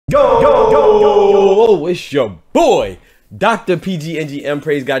Yo, it's your boy, Dr. PGNGM.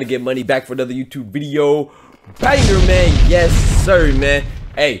 Praise God to get money back for another YouTube video. Banger, man. Yes, sir, man.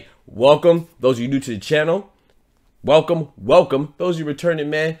 Hey, welcome. Those of you new to the channel, welcome. Those of you returning,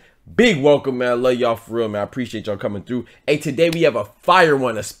 man, big welcome, man. I love y'all for real, man. I appreciate y'all coming through. Hey, today we have a fire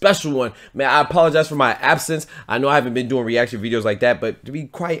one, a special one. Man, I apologize for my absence. I know I haven't been doing reaction videos like that, but to be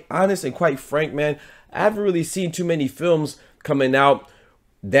quite honest and quite frank, man, I haven't really seen too many films coming out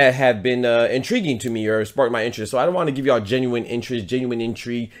that have been intriguing to me or sparked my interest. So I don't want to give y'all genuine interest, genuine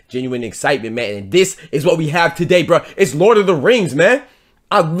intrigue, genuine excitement, man. And this is what we have today, bro. It's Lord of the Rings, man.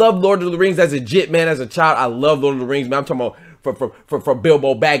 I love Lord of the Rings as a jit, man. As a child, I love Lord of the Rings, man. I'm talking about from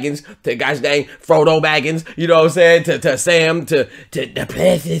Bilbo Baggins to gosh dang Frodo Baggins, you know what I'm saying, to Sam, to the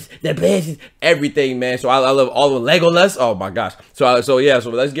places, everything, man. So I love all the Legolas. Oh my gosh. So yeah, so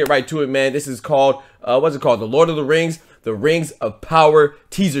let's get right to it, man. This is called what's it called? The Lord of the Rings, the Rings of Power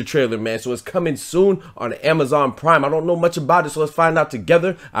teaser trailer, man. So it's coming soon on Amazon Prime. I don't know much about it, so let's find out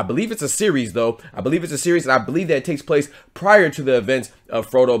together. I believe it's a series, though. I believe it's a series, and I believe that it takes place prior to the events of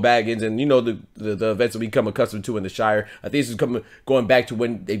Frodo Baggins and, you know, the events that we become accustomed to in the Shire. I think this is going back to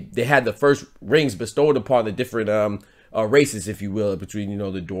when they had the first rings bestowed upon the different races, if you will, between, you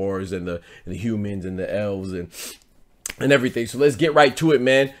know, the dwarves and the humans and the elves and everything. So let's get right to it,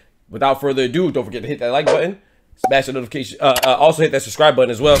 man. Without further ado, don't forget to hit that like button. Smash the notification. Also hit that subscribe button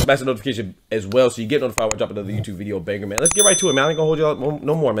as well. Smash the notification as well, so you get notified when I drop another YouTube video banger, man. Let's get right to it, man. I ain't gonna hold you out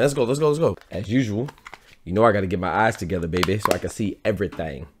no more, man. Let's go. As usual, you know I gotta get my eyes together, baby, so I can see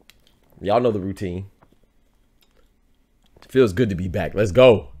everything. Y'all know the routine. It feels good to be back. Let's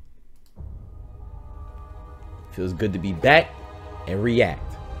go. Feels good to be back and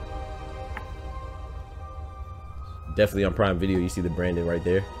react. Definitely on Prime Video. You see the branding right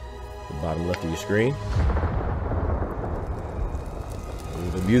there, the bottom left of your screen.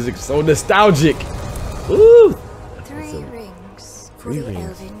 The music's so nostalgic. Ooh. Three rings for the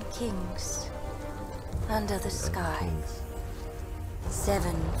elven kings under the sky.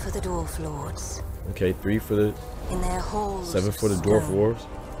 7 for the dwarf lords. Okay, 3 for the in their halls. 7 for the dwarf lords.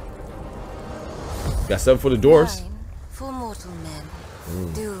 Got 7 for the dwarves. 9 for mortal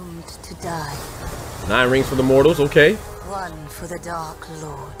men doomed to die. 9 rings for the mortals. Okay. 1 for the Dark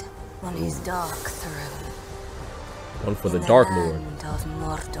Lord on his dark throne. 1 for the Dark Lord. Land of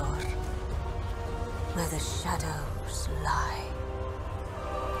Mordor, where the shadows lie.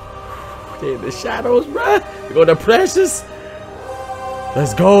 Okay, the shadows, bruh. You go to Precious.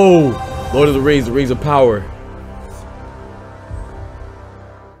 Let's go. Lord of the Rings of Power.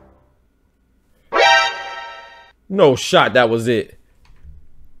 No shot, that was it.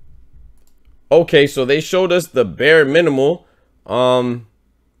 Okay, so they showed us the bare minimal.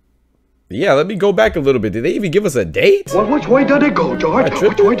 Yeah, let me go back a little bit. Did they even give us a date? Well, which way did it go, George?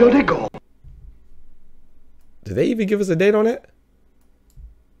 Which way did it go? Did they even give us a date on that?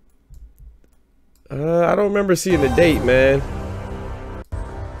 I don't remember seeing the date, man.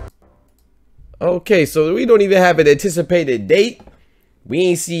 Okay, so we don't even have an anticipated date. We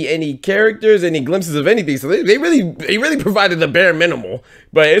ain't see any characters, any glimpses of anything. So they really provided the bare minimal.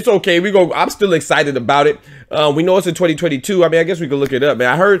 But it's okay. I'm still excited about it. We know it's in 2022. I mean, I guess we could look it up,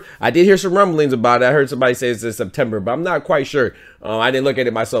 man. I did hear some rumblings about it. I heard somebody say it's in September, but I'm not quite sure. I didn't look at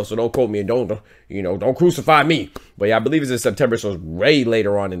it myself, so don't quote me and don't crucify me. But yeah, I believe it's in September, so it's way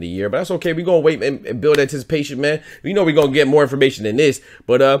later on in the year. But that's okay. We're gonna wait and build anticipation, man. We know we're gonna get more information than this.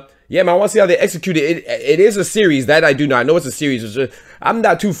 But yeah, man, I want to see how they execute it. It is a series, that I do know. I know it's a series. I'm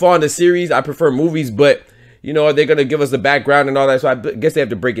not too fond of series. I prefer movies, but you know, they're gonna give us the background and all that. So I guess they have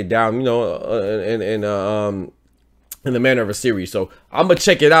to break it down, you know, in the manner of a series. So I'm gonna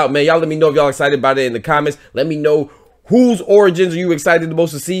check it out, man. Y'all let me know if y'all excited about it in the comments. Let me know whose origins are you excited the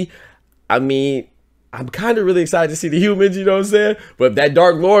most to see. I mean, I'm kind of really excited to see the humans, you know what I'm saying? But that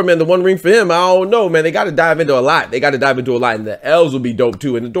Dark Lord, man, the One Ring for him, I don't know, man. They got to dive into a lot. And the elves will be dope,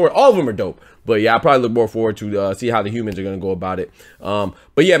 too. And the door, all of them are dope. But, yeah, I probably look more forward to see how the humans are going to go about it. But,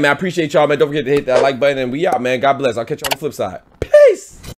 yeah, man, I appreciate y'all, man. Don't forget to hit that like button. And we out, man. God bless. I'll catch you on the flip side. Peace.